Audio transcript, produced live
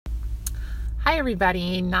Hi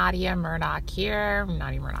everybody, Nadia Murdoch here,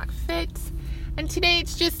 Nadia Murdoch Fit, and today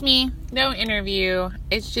it's just me, no interview,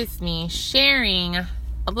 it's just me sharing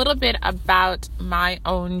a little bit about my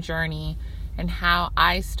own journey and how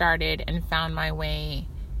I started and found my way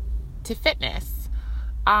to fitness.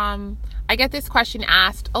 I get this question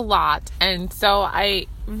asked a lot, and so I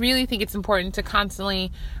really think it's important to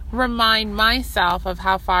constantly remind myself of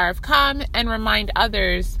how far I've come and remind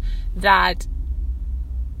others that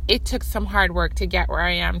it took some hard work to get where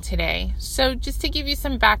I am today. So just to give you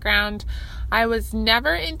some background, I was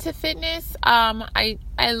never into fitness. I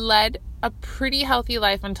led a pretty healthy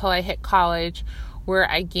life until I hit college, where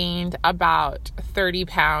I gained about 30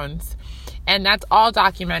 pounds. And that's all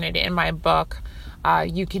documented in my book,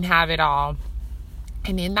 You Can Have It All.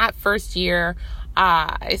 And in that first year,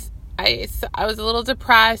 I was a little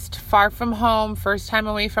depressed, far from home, first time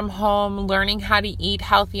away from home. Learning how to eat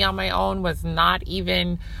healthy on my own was not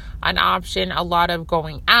even an option. A lot of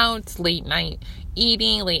going out, late night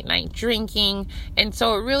eating, late night drinking. And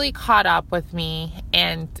so it really caught up with me.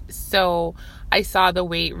 And so I saw the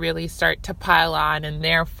weight really start to pile on, and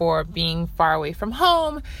therefore being far away from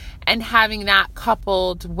home and having that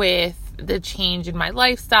coupled with the change in my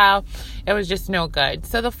lifestyle, it was just no good.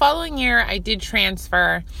 So the following year I did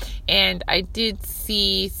transfer, and I did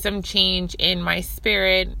see some change in my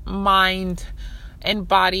spirit, mind, and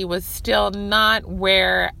body was still not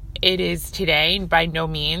where it is today, by no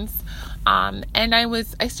means. And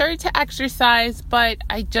I started to exercise, but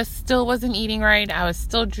I just still wasn't eating right. I was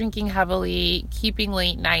still drinking heavily, keeping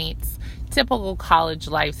late nights, typical college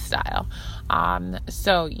lifestyle.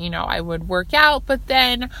 So, I would work out, but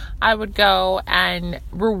then I would go and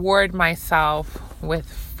reward myself with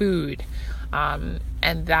food. And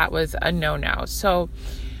that was a no-no. So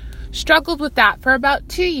struggled with that for about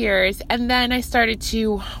 2 years. And then I started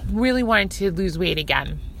to really want to lose weight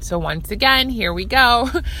again. So once again, here we go,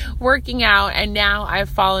 working out. And now I've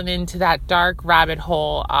fallen into that dark rabbit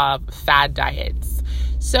hole of fad diets.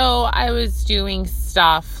 So I was doing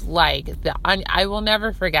stuff like I will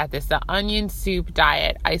never forget this, the onion soup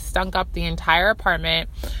diet. I stunk up the entire apartment.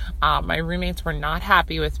 My roommates were not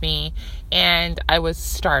happy with me, and I was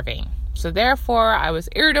starving. So therefore I was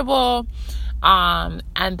irritable. And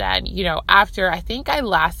then, after I think I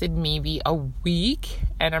lasted maybe a week,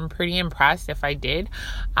 and I'm pretty impressed if I did,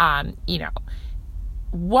 1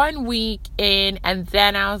 week in, and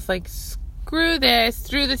then I was like, screw this,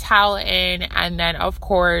 threw the towel in, and then of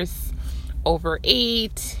course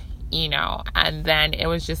overate, and then it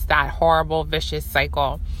was just that horrible vicious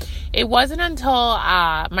cycle. It wasn't until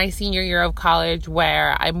my senior year of college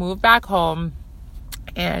where I moved back home,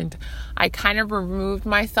 and I kind of removed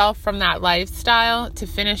myself from that lifestyle to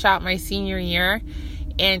finish out my senior year,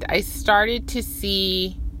 and I started to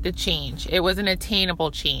see the change. It was an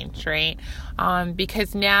attainable change, right?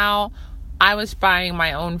 Because now I was buying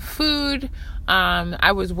my own food,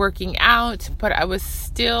 I was working out, but I was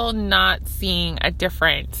still not seeing a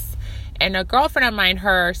difference. And a girlfriend of mine,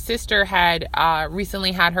 her sister had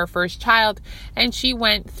recently had her first child, and she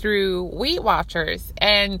went through Weight Watchers,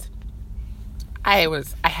 and I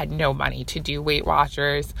had no money to do Weight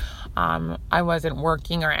Watchers. I wasn't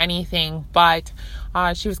working or anything, but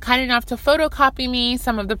she was kind enough to photocopy me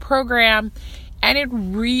some of the program, and it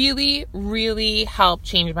really, really helped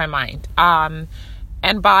change my mind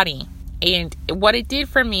and body. And what it did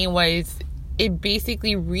for me was it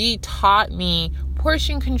basically re-taught me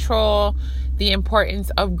portion control, the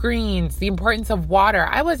importance of greens, the importance of water.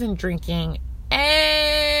 I wasn't drinking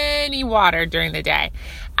any water during the day,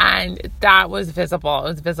 and that was visible. It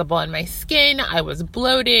was visible in my skin. I was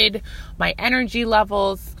bloated, my energy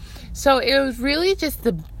levels. So it was really just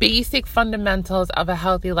the basic fundamentals of a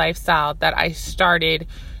healthy lifestyle that I started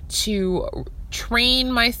to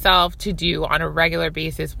train myself to do on a regular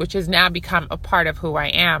basis, which has now become a part of who I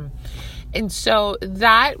am. And so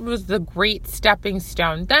that was the great stepping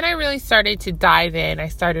stone. Then I really started to dive in. I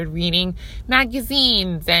started reading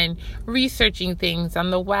magazines and researching things on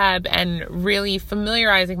the web and really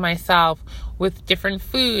familiarizing myself with different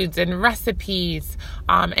foods and recipes,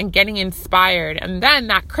 and getting inspired. And then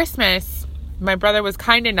that Christmas, my brother was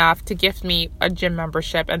kind enough to gift me a gym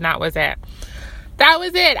membership, and that was it. That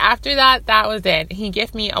was it. After that, that was it. He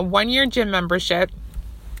gifted me a 1-year gym membership.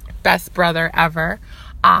 Best brother ever.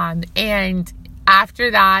 And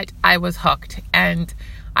after that, I was hooked. And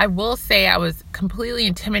I will say I was completely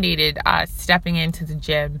intimidated stepping into the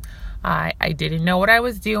gym. I didn't know what I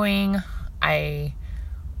was doing. I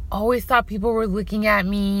always thought people were looking at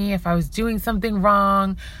me if I was doing something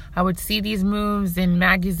wrong. I would see these moves in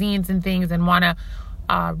magazines and things and want to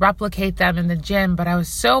replicate them in the gym, but I was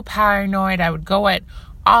so paranoid. I would go at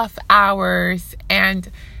off hours. And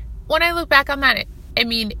when I look back on that, I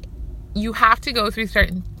mean, you have to go through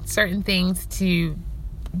certain things to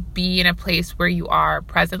be in a place where you are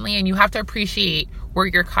presently, and you have to appreciate where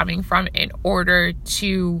you're coming from in order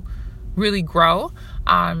to really grow.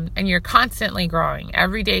 And you're constantly growing.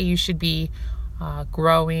 Every day you should be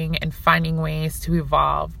growing and finding ways to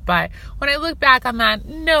evolve. But when I look back on that,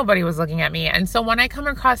 nobody was looking at me. And so when I come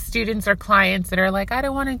across students or clients that are like, I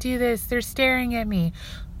don't want to do this, they're staring at me.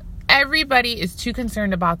 Everybody is too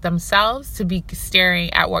concerned about themselves to be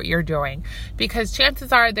staring at what you're doing, because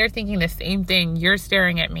chances are they're thinking the same thing. You're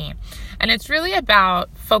staring at me. And it's really about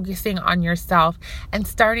focusing on yourself and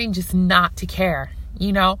starting just not to care.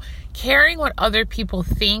 You know, caring what other people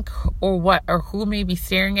think or who may be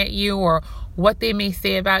staring at you or what they may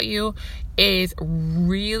say about you is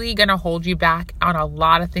really going to hold you back on a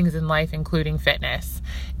lot of things in life, including fitness.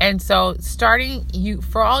 And so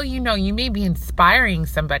for all you know, you may be inspiring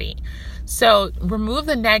somebody. So remove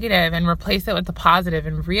the negative and replace it with the positive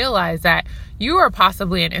and realize that you are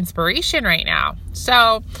possibly an inspiration right now.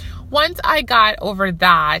 So once I got over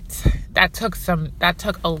that took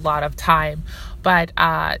a lot of time. But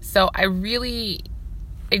so it really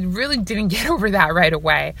didn't get over that right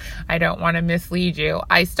away. I don't want to mislead you.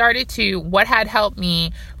 What had helped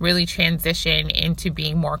me really transition into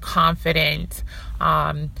being more confident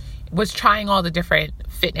was trying all the different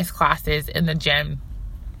fitness classes in the gym.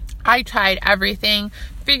 I tried everything,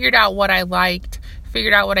 figured out what I liked,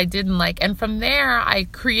 figured out what I didn't like. And from there, I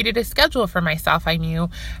created a schedule for myself. I knew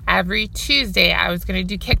every Tuesday I was going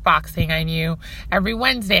to do kickboxing. I knew every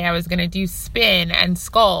Wednesday I was going to do spin and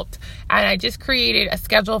sculpt. And I just created a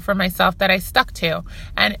schedule for myself that I stuck to.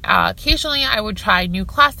 And occasionally I would try new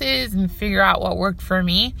classes and figure out what worked for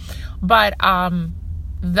me. But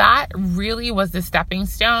that really was the stepping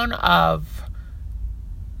stone of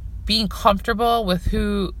being comfortable with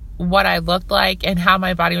what I looked like and how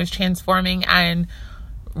my body was transforming, and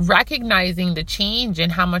recognizing the change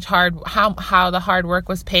and how the hard work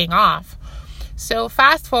was paying off. So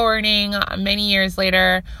fast forwarding many years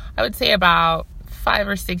later, I would say about 5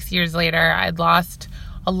 or 6 years later, I'd lost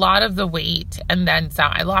a lot of the weight and then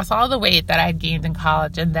some. I lost all the weight that I had gained in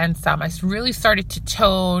college and then some. I really started to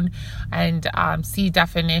tone and see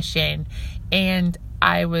definition, and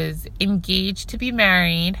I was engaged to be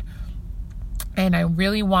married. And I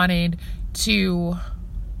really wanted to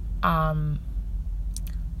hold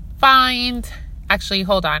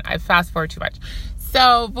on, I fast forward too much.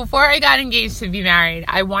 So before I got engaged to be married,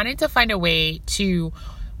 I wanted to find a way to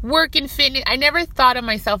work in fitness. I never thought of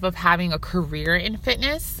myself of having a career in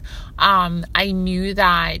fitness. I knew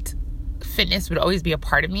that fitness would always be a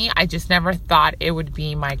part of me. I just never thought it would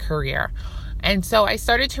be my career. And so I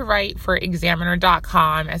started to write for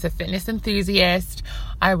Examiner.com as a fitness enthusiast.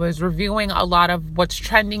 I was reviewing a lot of what's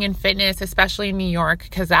trending in fitness, especially in New York,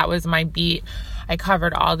 because that was my beat. I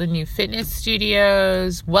covered all the new fitness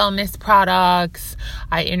studios, wellness products.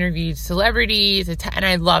 I interviewed celebrities, and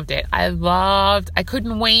I loved it. I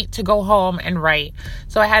couldn't wait to go home and write.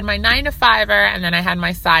 So I had my 9-to-5er, and then I had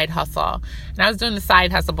my side hustle. And I was doing the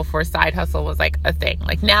side hustle before side hustle was like a thing.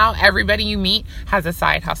 Like now everybody you meet has a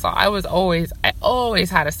side hustle. I always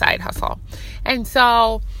had a side hustle. And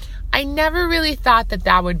so I never really thought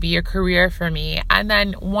that would be a career for me. And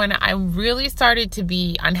then when I really started to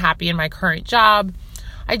be unhappy in my current job,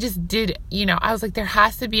 I just did, I was like, there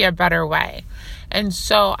has to be a better way. And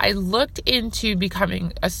so I looked into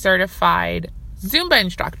becoming a certified Zumba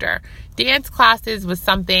instructor. Dance classes was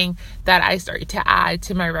something that I started to add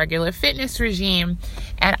to my regular fitness regime.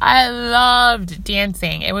 And I loved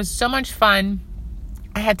dancing. It was so much fun.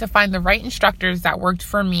 I had to find the right instructors that worked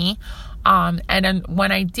for me. And then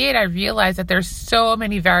when I did, I realized that there's so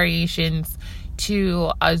many variations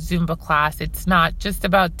to a Zumba class. It's not just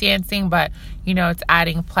about dancing, but, it's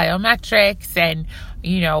adding plyometrics and,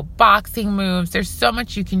 boxing moves. There's so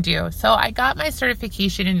much you can do. So I got my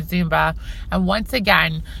certification in Zumba. And once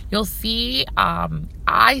again, you'll see,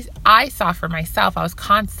 I saw for myself, I was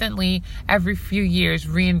constantly every few years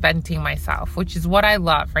reinventing myself, which is what I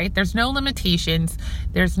love, right? There's no limitations.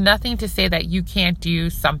 There's nothing to say that you can't do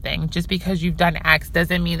something. Just because you've done X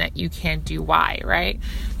doesn't mean that you can't do Y, right?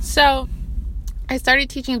 So I started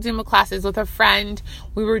teaching Zumba classes with a friend.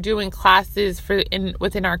 We were doing classes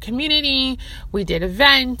within our community. We did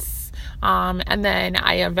events. And then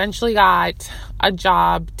I eventually got a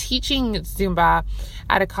job teaching Zumba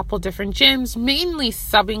at a couple different gyms, mainly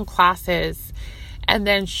subbing classes. And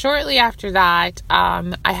then shortly after that,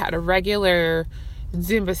 I had a regular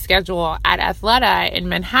Zumba schedule at Athleta in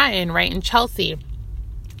Manhattan, right in Chelsea.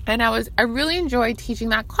 And I really enjoyed teaching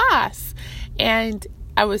that class. And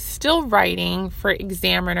I was still writing for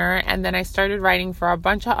Examiner, and then I started writing for a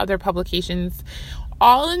bunch of other publications.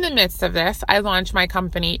 All in the midst of this, I launched my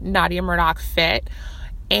company, Nadia Murdoch Fit,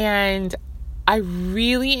 and I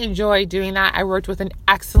really enjoyed doing that. I worked with an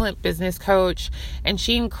excellent business coach, and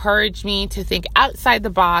she encouraged me to think outside the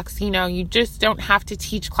box. You just don't have to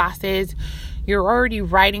teach classes. You're already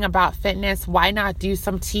writing about fitness. Why not do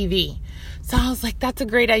some TV? So I was like, that's a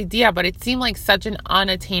great idea, but it seemed like such an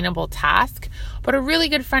unattainable task. But a really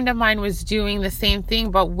good friend of mine was doing the same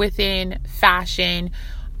thing, but within fashion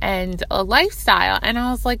and a lifestyle. And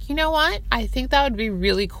I was like, you know what? I think that would be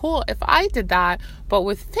really cool if I did that, but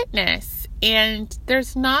with fitness. And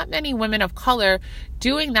there's not many women of color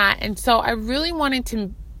doing that. And so I really wanted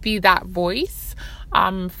to be that voice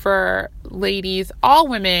for ladies, all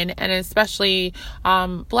women, and especially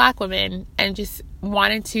Black women, and just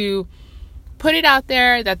wanted to put it out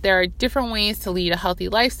there that there are different ways to lead a healthy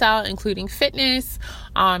lifestyle, including fitness.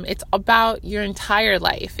 It's about your entire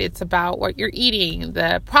life. It's about what you're eating,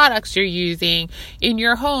 the products you're using in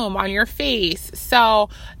your home, on your face. So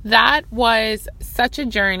that was such a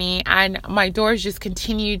journey, and my doors just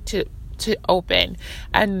continued to open.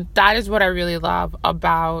 And that is what I really love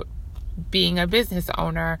about being a business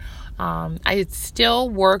owner. I still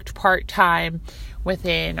worked part-time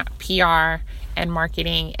within PR and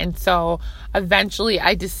marketing. And so eventually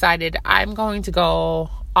I decided I'm going to go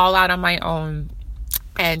all out on my own.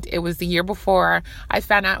 And it was the year before I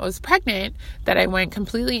found out I was pregnant that I went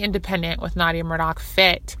completely independent with Nadia Murdoch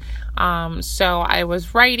Fit. So I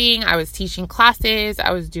was writing, I was teaching classes,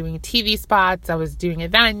 I was doing TV spots, I was doing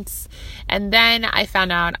events. And then I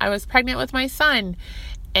found out I was pregnant with my son.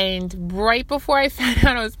 And right before I found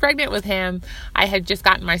out I was pregnant with him, I had just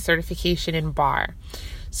gotten my certification in barre.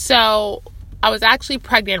 So I was actually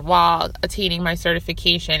pregnant while attaining my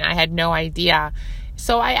certification. I had no idea.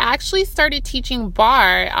 So I actually started teaching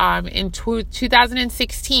barre in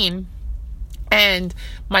 2016. And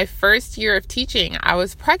my first year of teaching, I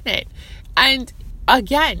was pregnant. And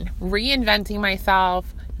again, reinventing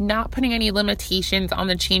myself, not putting any limitations on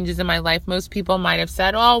the changes in my life. Most people might have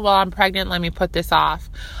said, oh, well, I'm pregnant, let me put this off.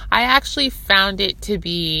 I actually found it to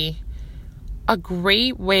be a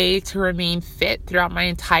great way to remain fit throughout my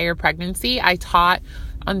entire pregnancy. I taught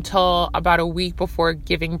until about a week before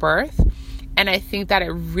giving birth. And I think that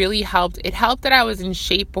it really helped. It helped that I was in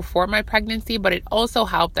shape before my pregnancy, but it also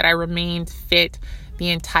helped that I remained fit the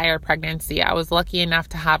entire pregnancy. I was lucky enough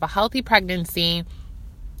to have a healthy pregnancy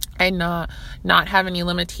and not have any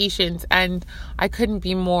limitations. And I couldn't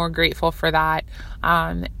be more grateful for that.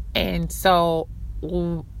 And so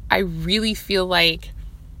I really feel like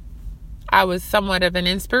I was somewhat of an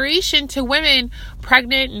inspiration to women,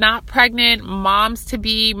 pregnant, not pregnant, moms to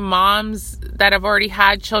be, moms that have already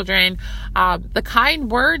had children. The kind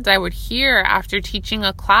words I would hear after teaching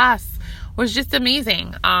a class was just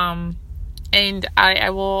amazing. And I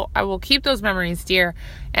will keep those memories dear.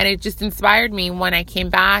 And it just inspired me when I came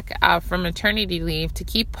back from maternity leave to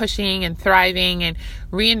keep pushing and thriving and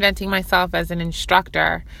reinventing myself as an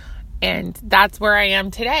instructor. And that's where I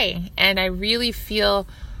am today. And I really feel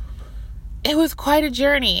it was quite a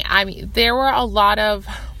journey. I mean, there were a lot of,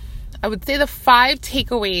 I would say the 5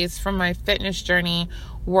 takeaways from my fitness journey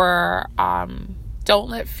were, don't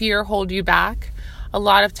let fear hold you back. A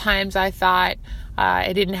lot of times I thought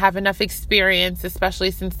I didn't have enough experience, especially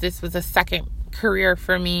since this was a second career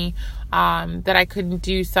for me, that I couldn't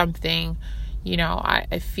do something.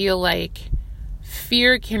 I feel like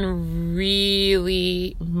fear can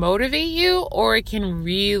really motivate you or it can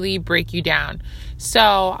really break you down.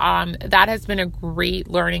 So that has been a great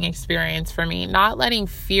learning experience for me, not letting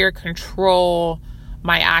fear control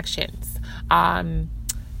my actions.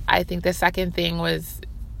 I think the second thing was,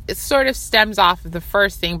 it sort of stems off of the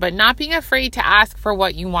first thing, but not being afraid to ask for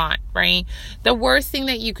what you want, right? The worst thing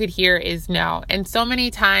that you could hear is no. And so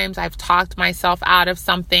many times I've talked myself out of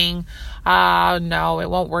something. No, it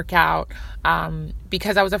won't work out,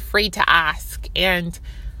 because I was afraid to ask. And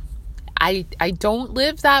I don't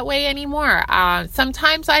live that way anymore.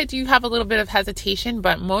 Sometimes I do have a little bit of hesitation,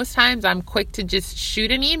 but most times I'm quick to just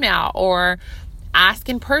shoot an email or ask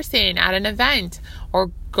in person at an event,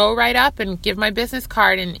 or go right up and give my business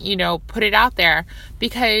card and, put it out there,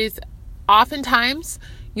 because oftentimes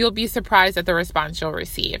you'll be surprised at the response you'll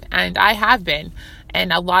receive. And I have been.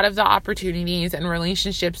 And a lot of the opportunities and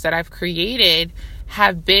relationships that I've created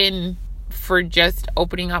have been for just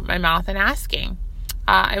opening up my mouth and asking.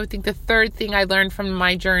 I would think the third thing I learned from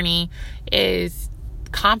my journey is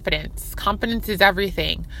confidence. Confidence is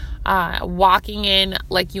everything. Walking in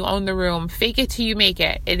like you own the room. Fake it till you make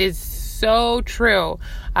it. It is so true.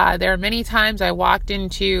 There are many times I walked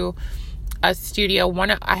into a studio.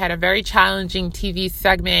 I had a very challenging TV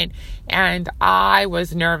segment, and I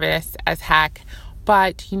was nervous as heck.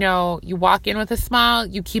 But, you walk in with a smile,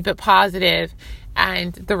 you keep it positive,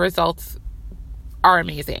 and the results are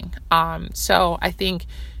amazing. So I think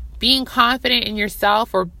being confident in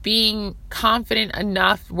yourself, or being confident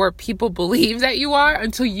enough where people believe that you are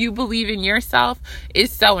until you believe in yourself,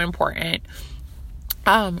 is so important.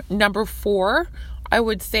 Number 4, I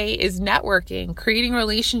would say, is networking, creating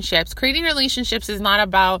relationships. Creating relationships is not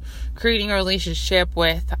about creating a relationship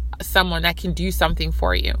with someone that can do something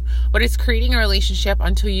for you, but it's creating a relationship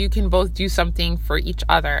until you can both do something for each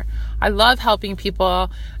other. I love helping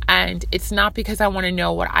people, and it's not because I want to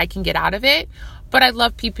know what I can get out of it, but I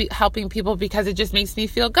love helping people because it just makes me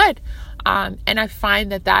feel good. And I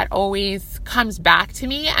find that always comes back to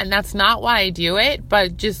me, and that's not why I do it,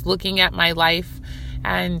 but just looking at my life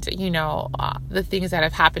and, the things that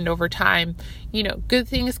have happened over time, good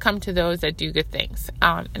things come to those that do good things.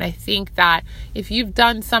 And I think that if you've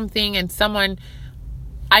done something and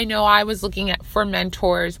I know I was looking for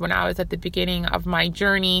mentors when I was at the beginning of my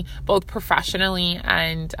journey, both professionally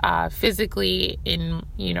and physically in,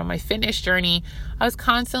 my fitness journey. I was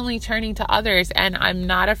constantly turning to others, and I'm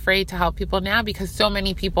not afraid to help people now because so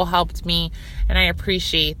many people helped me, and I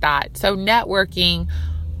appreciate that. So networking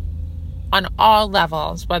on all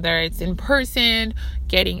levels, whether it's in person,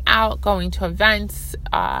 getting out, going to events,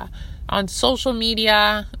 on social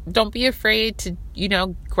media. Don't be afraid to,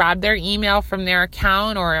 grab their email from their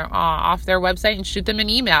account or off their website and shoot them an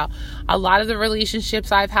email. A lot of the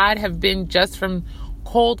relationships I've had have been just from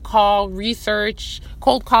cold calling,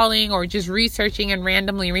 or just researching and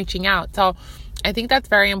randomly reaching out. So I think that's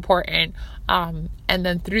very important. And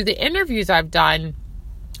then through the interviews I've done,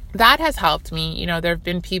 that has helped me. There have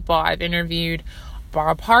been people I've interviewed,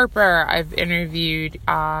 Barb Harper, I've interviewed,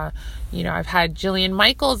 I've had Jillian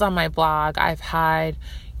Michaels on my blog. I've had,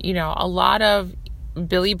 a lot of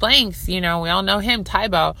Billy Blanks, we all know him,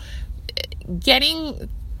 Tybo. Getting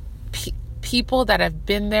people that have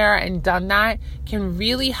been there and done that can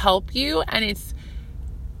really help you. And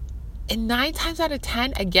 9 times out of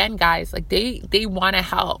 10, again, guys, like they want to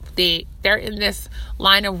help. They're in this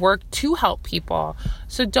line of work to help people.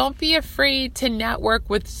 So don't be afraid to network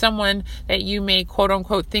with someone that you may quote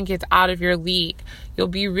unquote think is out of your league. You'll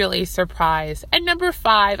be really surprised. And number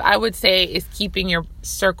 5, I would say, is keeping your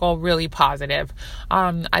circle really positive.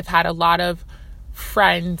 I've had a lot of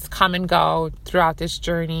friends come and go throughout this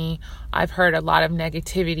journey. I've heard a lot of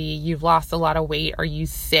negativity. You've lost a lot of weight. Are you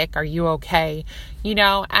sick? Are you okay?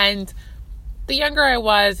 And the younger I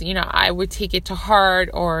was, I would take it to heart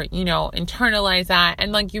or, internalize that.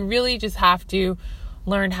 And you really just have to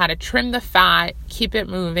learn how to trim the fat, keep it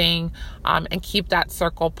moving, and keep that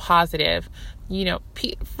circle positive.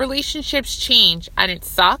 Relationships change and it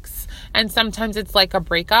sucks. And sometimes it's like a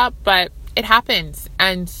breakup, but it happens.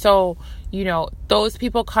 And so, those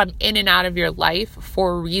people come in and out of your life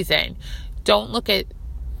for a reason. Don't look at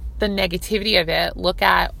the negativity of it. Look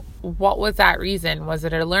at, what was that reason? Was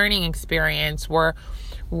it a learning experience? Were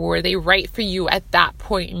they right for you at that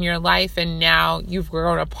point in your life, and now you've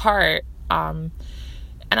grown apart?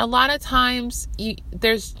 And a lot of times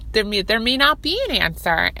there may not be an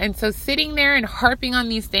answer. And so sitting there and harping on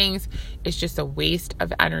these things is just a waste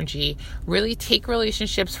of energy. Really take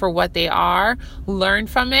relationships for what they are, learn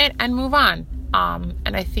from it, and move on.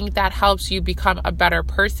 And I think that helps you become a better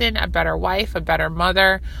person, a better wife, a better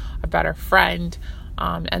mother, a better friend.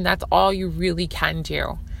 And that's all you really can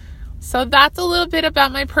do. So that's a little bit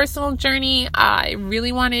about my personal journey. I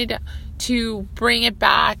really wanted to bring it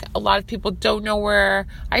back. A lot of people don't know where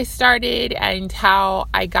I started and how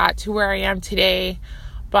I got to where I am today,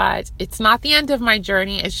 but it's not the end of my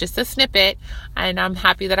journey. It's just a snippet, and I'm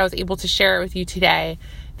happy that I was able to share it with you today.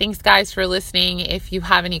 Thanks, guys, for listening. If you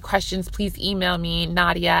have any questions, please email me,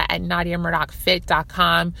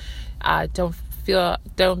 nadia@nadiamurdochfit.com.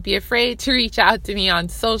 Don't be afraid to reach out to me on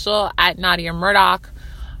social at Nadia Murdoch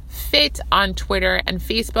Fit on Twitter and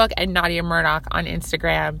Facebook, and Nadia Murdoch on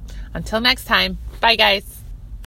Instagram. Until next time, bye, guys.